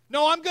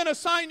 no, I'm going to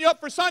sign you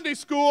up for Sunday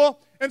school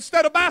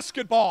instead of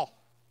basketball.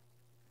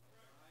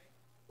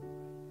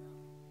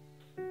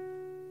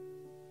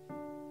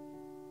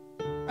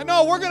 And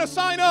no, we're going to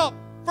sign up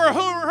for a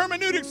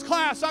hermeneutics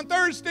class on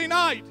Thursday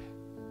night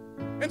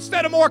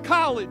instead of more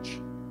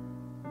college.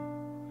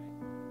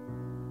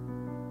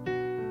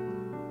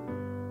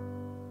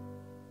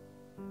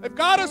 They've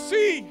got to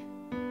see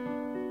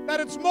that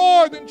it's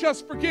more than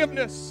just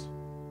forgiveness,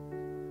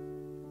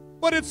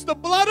 but it's the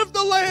blood of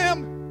the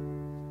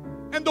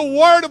Lamb and the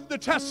word of the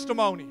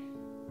testimony.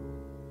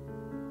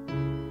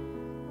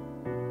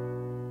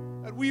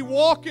 That we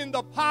walk in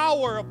the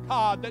power of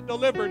God that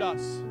delivered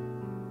us.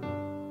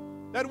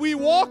 That we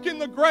walk in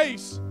the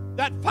grace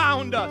that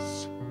found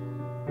us.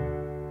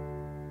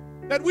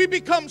 That we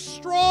become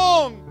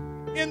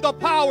strong in the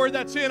power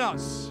that's in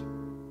us.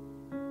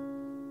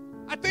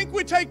 I think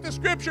we take the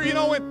scripture, you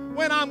know,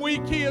 when I'm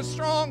weak, He is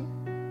strong.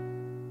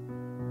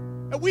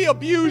 And we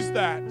abuse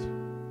that.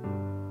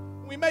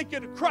 We make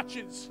it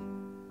crutches.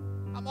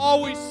 I'm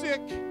always sick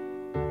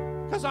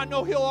because I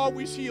know He'll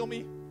always heal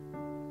me.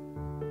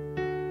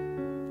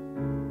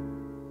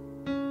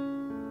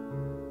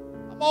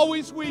 I'm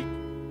always weak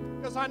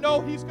because I know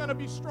He's going to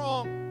be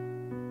strong.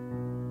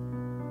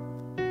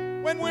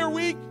 When we're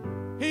weak,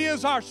 He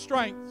is our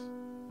strength.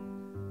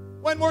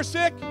 When we're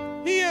sick,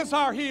 He is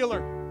our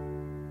healer.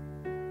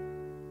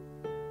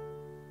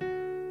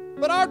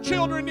 But our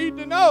children need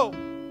to know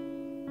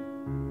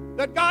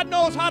that God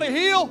knows how to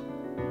heal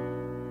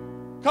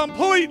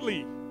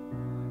completely.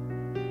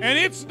 And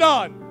it's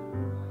done.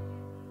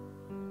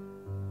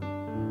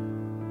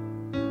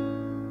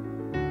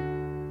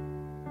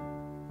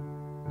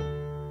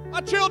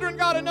 My children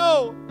got to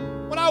know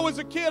when I was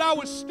a kid I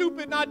was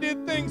stupid and I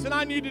did things and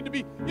I needed to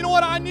be, you know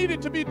what, I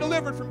needed to be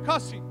delivered from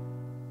cussing.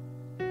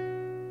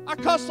 I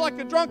cussed like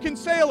a drunken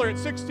sailor at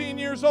 16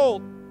 years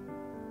old.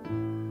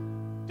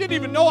 Didn't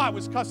even know I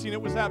was cussing,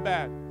 it was that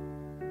bad.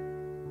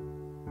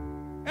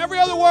 Every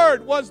other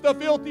word was the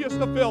filthiest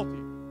of filthy.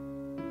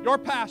 Your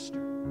pastor,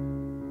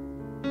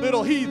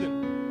 little heathen,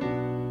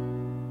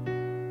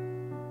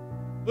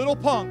 little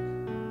punk.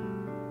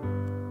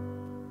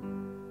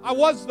 I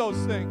was those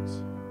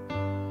things.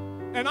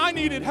 And I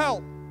needed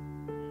help.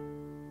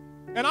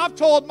 And I've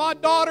told my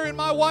daughter and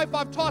my wife,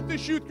 I've taught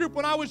this youth group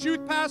when I was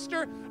youth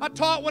pastor. I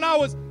taught when I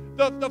was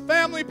the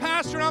family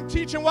pastor, and I'm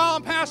teaching while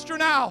I'm pastor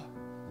now.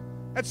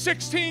 At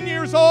 16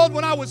 years old,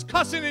 when I was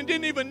cussing and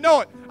didn't even know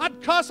it,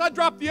 I'd cuss, I'd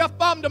drop the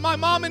F-bomb to my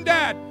mom and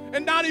dad,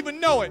 and not even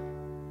know it.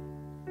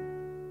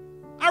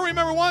 I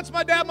remember once,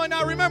 my dad might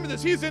not remember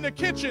this, he's in the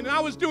kitchen and I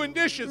was doing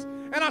dishes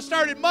and I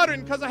started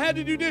muttering because I had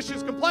to do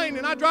dishes, complaining,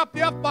 and I dropped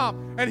the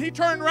F-bomb, and he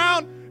turned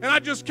around and I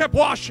just kept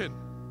washing.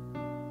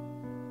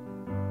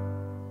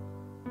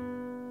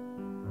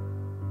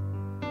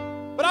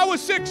 But I was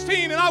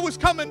 16 and I was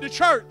coming to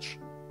church.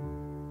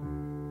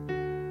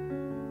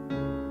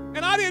 And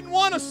I didn't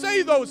want to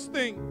say those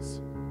things.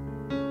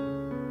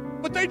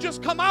 But they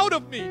just come out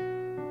of me.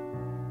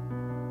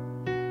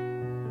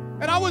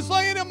 And I was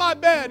laying in my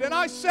bed and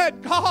I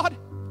said, God,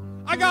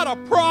 I got a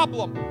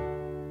problem.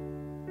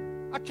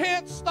 I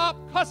can't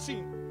stop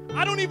cussing.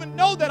 I don't even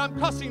know that I'm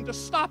cussing to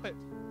stop it.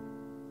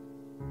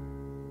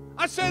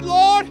 I said,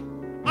 Lord,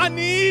 I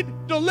need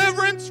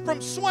deliverance from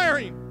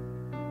swearing.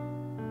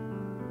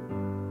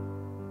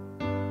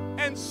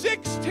 And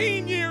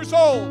 16 years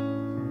old,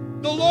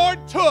 the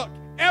Lord took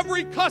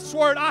every cuss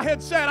word I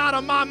had said out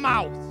of my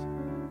mouth.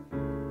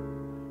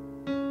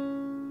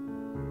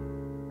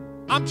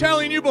 I'm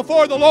telling you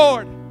before the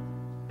Lord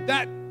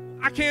that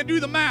I can't do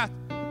the math.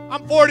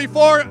 I'm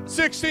 44,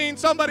 16,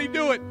 somebody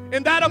do it.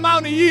 In that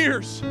amount of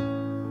years,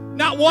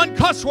 not one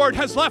cuss word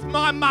has left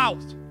my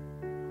mouth.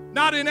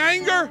 Not in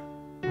anger,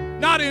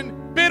 not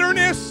in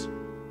bitterness,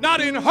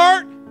 not in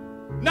hurt,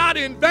 not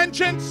in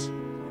vengeance.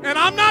 And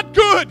I'm not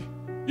good.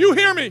 You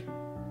hear me?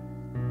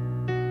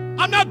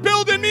 I'm not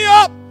building me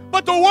up,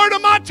 but the word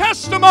of my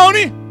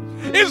testimony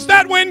is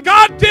that when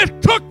God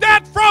took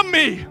that from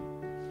me,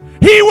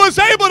 He was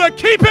able to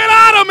keep it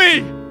out of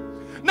me.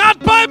 Not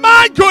by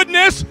my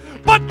goodness,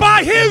 but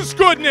by His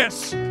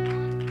goodness.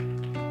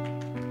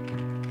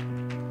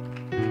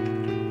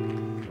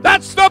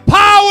 That's the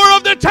power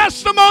of the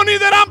testimony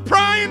that I'm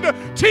trying to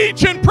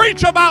teach and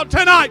preach about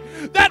tonight.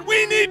 That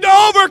we need to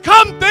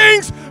overcome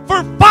things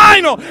for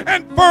final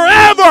and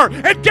forever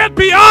and get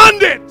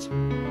beyond it.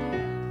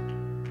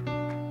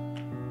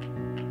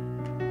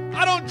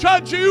 I don't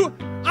judge you.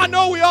 I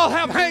know we all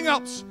have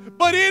hang-ups,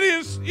 but it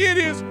is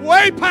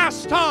way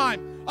past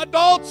time,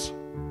 adults,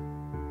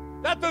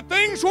 that the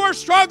things we're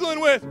struggling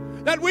with,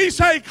 that we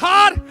say,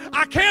 God,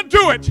 I can't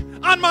do it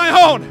on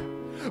my own.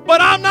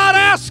 But I'm not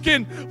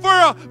asking for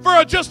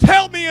a just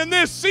help me in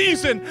this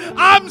season.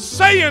 I'm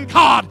saying,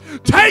 God,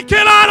 take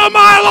it out of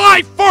my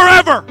life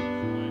forever.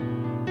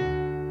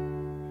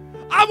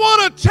 I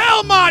want to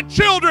tell my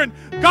children,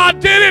 God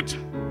did it.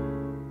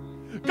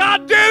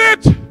 God did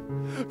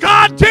it.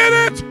 God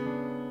did it.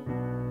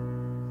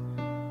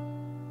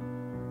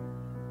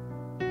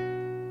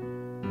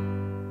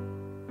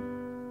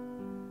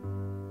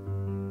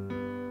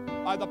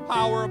 By the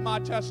power of my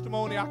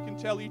testimony, I can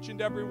tell each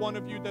and every one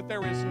of you that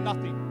there is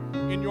nothing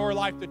in your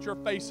life that you're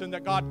facing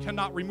that God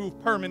cannot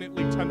remove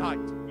permanently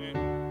tonight.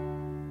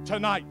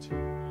 Tonight.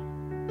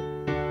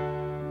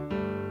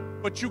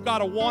 But you got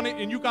to want it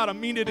and you got to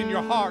mean it in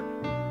your heart.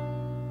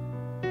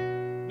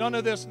 None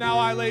of this, now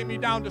I lay me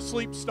down to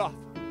sleep stuff.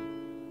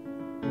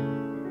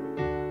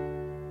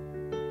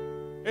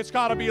 It's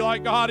got to be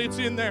like, God, it's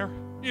in there.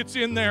 It's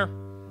in there.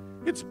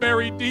 It's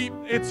buried deep.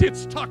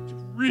 It's tucked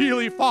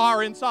really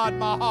far inside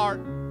my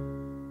heart.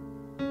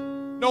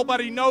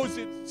 Nobody knows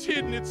it. It's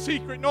hidden. It's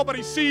secret.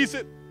 Nobody sees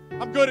it.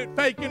 I'm good at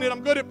faking it.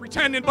 I'm good at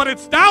pretending, but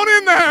it's down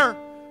in there.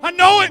 I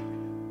know it.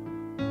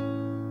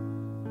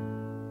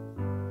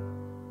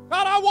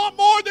 God, I want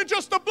more than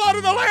just the blood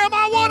of the Lamb.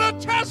 I want a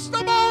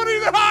testimony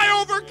that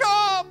I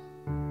overcome.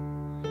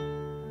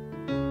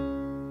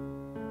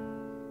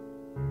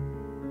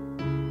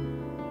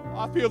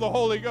 I feel the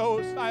Holy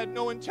Ghost. I had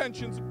no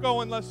intentions of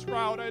going less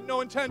route. I had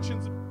no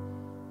intentions of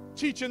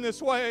teaching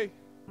this way.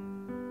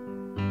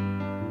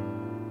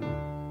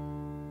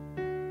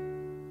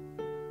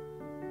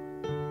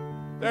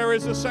 There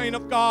is a saint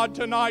of God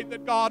tonight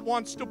that God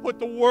wants to put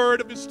the word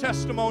of His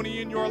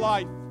testimony in your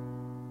life.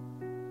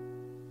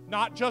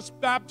 Not just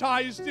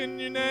baptized in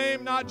your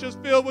name, not just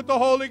filled with the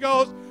Holy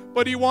Ghost,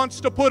 but He wants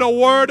to put a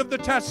word of the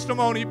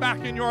testimony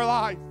back in your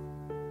life.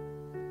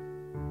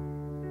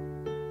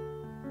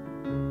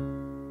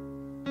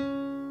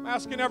 I'm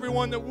asking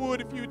everyone that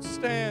would, if you'd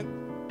stand.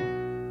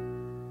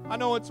 I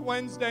know it's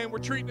Wednesday and we're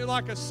treating it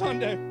like a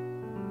Sunday.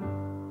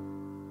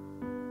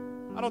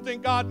 I don't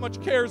think God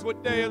much cares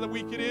what day of the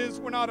week it is.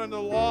 We're not under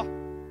the law.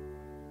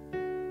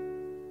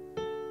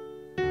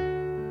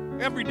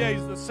 Every day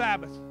is the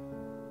Sabbath.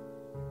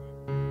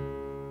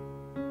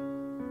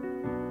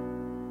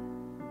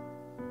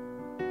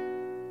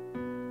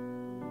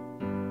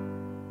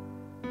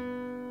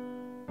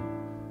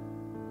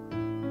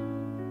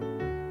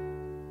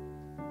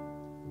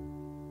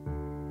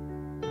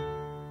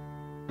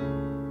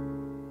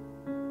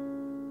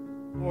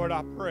 Lord,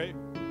 I pray,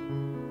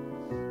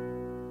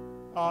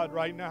 God,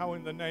 right now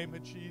in the name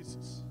of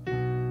Jesus,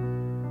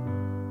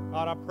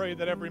 God, I pray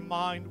that every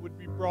mind would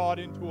be brought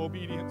into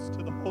obedience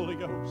to the Holy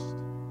Ghost.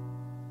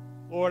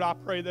 Lord, I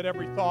pray that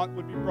every thought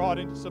would be brought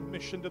into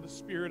submission to the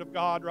Spirit of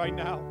God right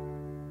now.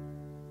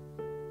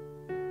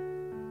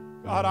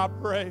 God, I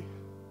pray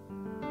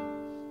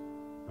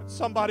that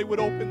somebody would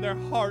open their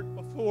heart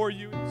before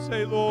you and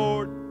say,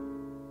 Lord,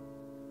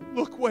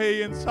 look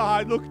way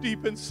inside, look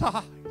deep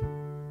inside.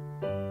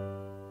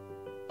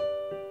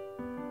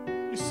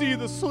 You see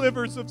the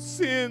slivers of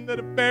sin that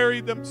have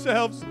buried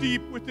themselves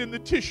deep within the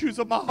tissues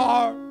of my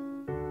heart.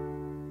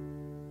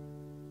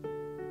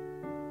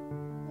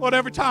 Lord,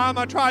 every time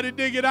I try to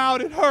dig it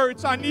out, it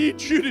hurts. I need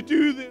you to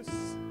do this.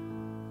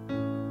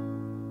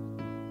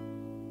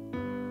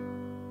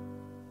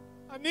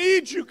 I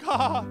need you,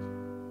 God.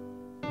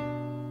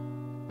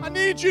 I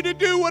need you to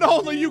do what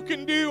only you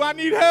can do. I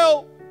need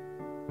help.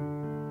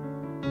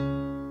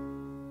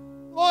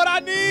 Lord, I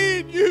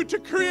need you to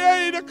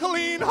create a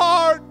clean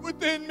heart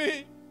within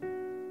me.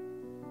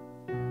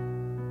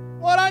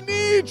 Lord, I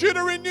need you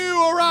to renew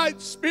a right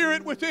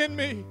spirit within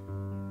me.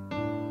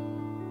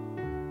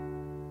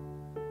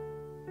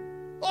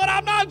 Lord,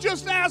 I'm not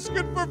just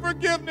asking for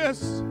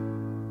forgiveness,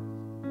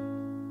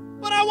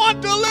 but I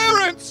want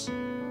deliverance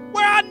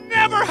where I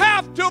never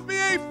have to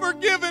be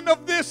forgiven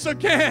of this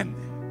again.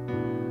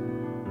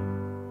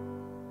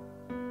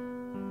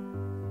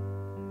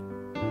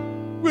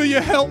 Will you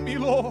help me,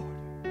 Lord?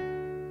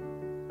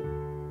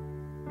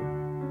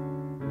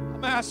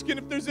 I'm asking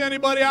if there's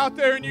anybody out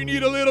there and you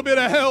need a little bit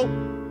of help.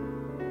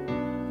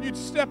 You'd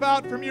step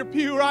out from your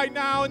pew right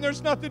now and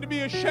there's nothing to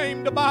be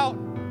ashamed about.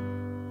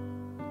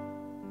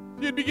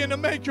 You'd begin to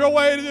make your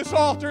way to this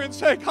altar and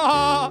say,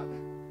 God,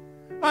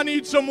 I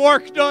need some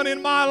work done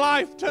in my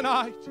life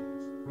tonight.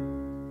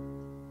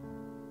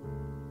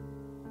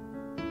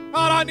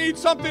 God, I need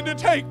something to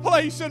take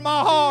place in my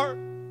heart.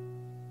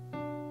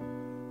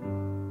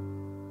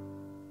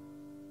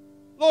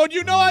 Lord,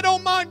 you know I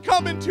don't mind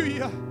coming to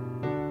you.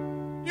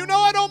 You know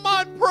I don't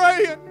mind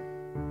praying.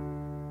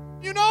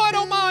 You know I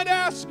don't mind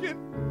asking.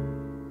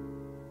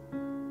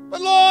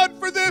 But Lord,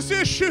 for this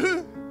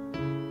issue,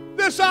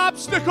 this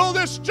obstacle,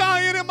 this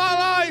giant in my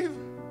life,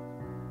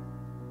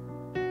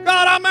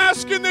 God, I'm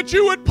asking that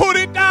you would put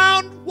it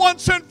down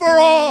once and for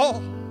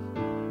all.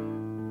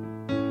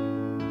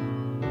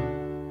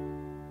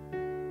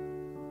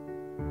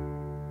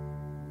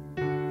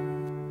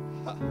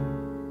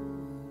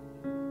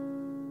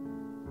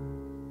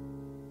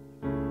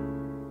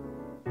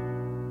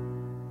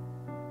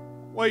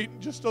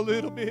 Waiting just a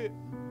little bit.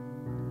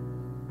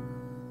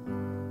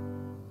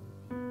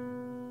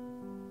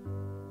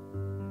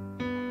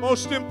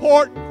 Most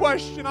important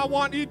question I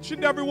want each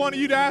and every one of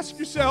you to ask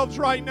yourselves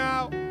right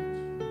now.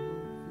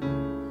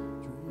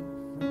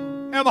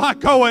 Am I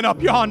going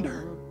up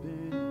yonder?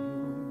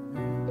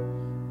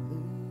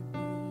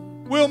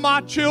 Will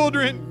my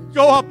children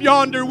go up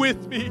yonder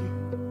with me?